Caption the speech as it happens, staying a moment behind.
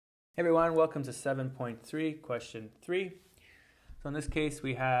Everyone, welcome to 7.3, question 3. So in this case,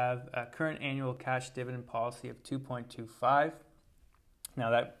 we have a current annual cash dividend policy of 2.25. Now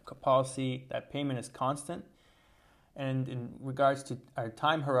that policy, that payment is constant. And in regards to our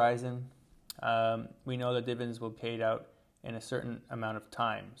time horizon, we know that dividends will be paid out in a certain amount of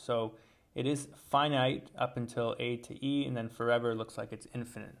time. So it is finite up until A to E, and then forever looks like it's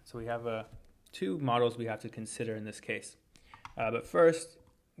infinite. So we have two models we have to consider in this case. But first,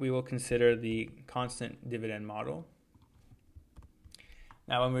 we will consider the constant dividend model.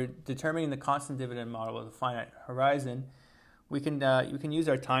 Now, when we're determining the constant dividend model with a finite horizon, we can use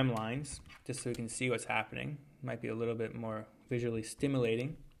our timelines just so we can see what's happening. It might be a little bit more visually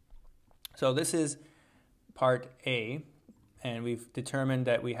stimulating. So this is part A, and we've determined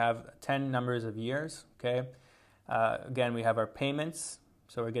that we have 10 numbers of years. Okay. Again, we have our payments,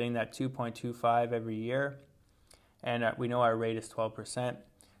 so we're getting that 2.25 every year, and we know our rate is 12%.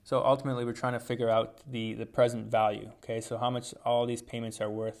 So ultimately, we're trying to figure out the present value, okay? So how much all these payments are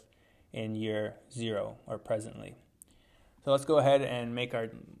worth in year 0 or presently. So let's go ahead and make our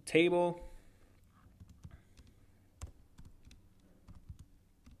table.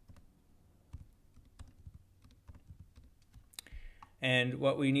 And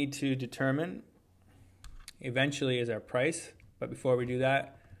what we need to determine eventually is our price. But before we do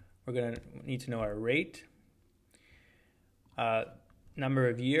that, we're going to need to know our rate. Number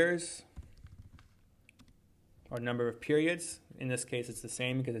of years or number of periods. In this case, it's the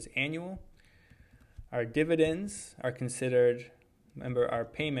same because it's annual. Our dividends are considered, remember, our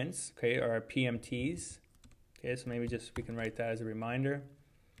payments, okay, or our PMTs. Okay, so maybe just we can write that as a reminder.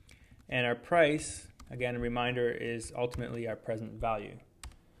 And our price, again, a reminder, is ultimately our present value.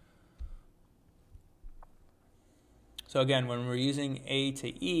 So again, when we're using A to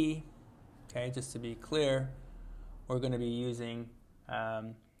E, okay, just to be clear, we're going to be using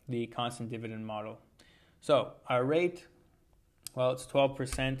the constant dividend model. So our rate, well, it's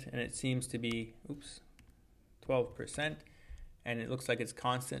 12%, and it seems to be 12%, and it looks like it's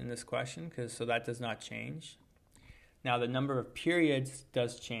constant in this question, so that does not change. Now the number of periods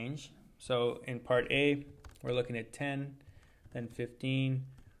does change. So in part A, we're looking at 10, then 15,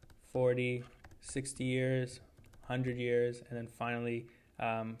 40, 60 years, 100 years, and then finally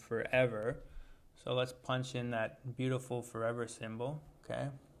forever. So let's punch in that beautiful forever symbol, okay?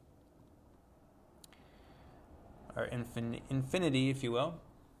 Or infinity, if you will.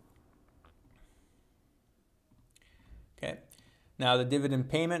 Okay. Now the dividend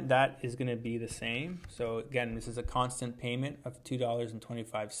payment, that is going to be the same. So again, this is a constant payment of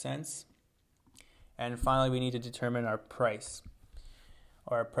 $2.25. And finally, we need to determine our price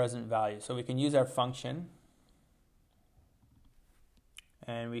or our present value. So we can use our function,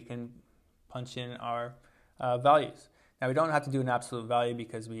 and we can punch in our values. Now we don't have to do an absolute value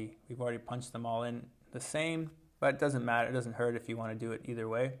because we've already punched them all in the same, but it doesn't matter. It doesn't hurt if you want to do it either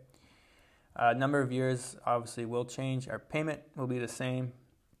way. Number of years obviously will change. Our payment will be the same.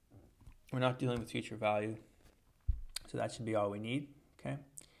 We're not dealing with future value, so that should be all we need. Okay.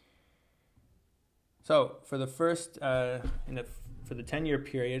 So for the first for the 10-year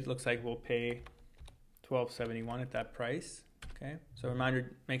period, it looks like we'll pay $12.71 at that price. Okay, so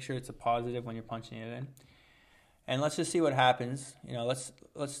reminder, make sure it's a positive when you're punching it in. And let's just see what happens. You know,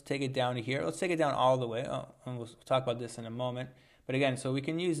 let's take it down to here. Let's take it down all the way. And we'll talk about this in a moment. But again, so we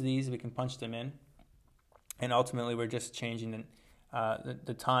can use these, we can punch them in. And ultimately, we're just changing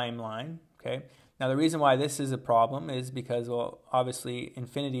the timeline. Okay. Now, the reason why this is a problem is because, well, obviously,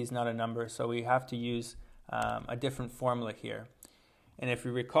 infinity is not a number, so we have to use a different formula here. And if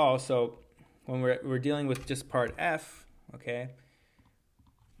you recall, so when we're dealing with just part F, okay,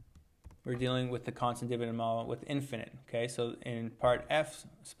 we're dealing with the constant dividend model with infinite. Okay, so in part F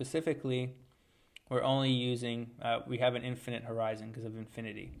specifically, we're only using, we have an infinite horizon because of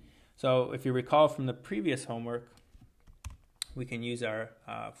infinity. So if you recall from the previous homework, we can use our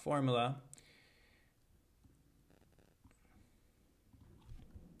formula.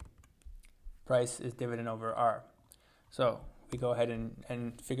 Price is dividend over R. So we go ahead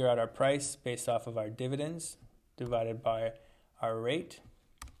and figure out our price based off of our dividends divided by our rate.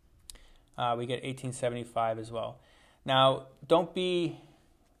 We get 1875 as well. Now, don't be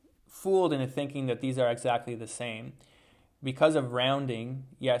fooled into thinking that these are exactly the same. Because of rounding,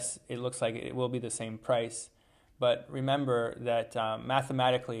 yes, it looks like it will be the same price, but remember that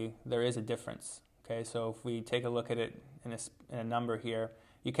mathematically there is a difference. Okay, so if we take a look at it in a number here,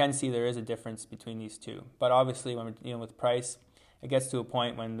 you can see there is a difference between these two. But obviously, when we're dealing with price, it gets to a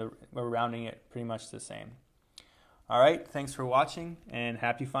point when we're rounding it pretty much the same. All right, thanks for watching, and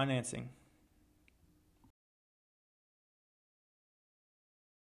happy financing.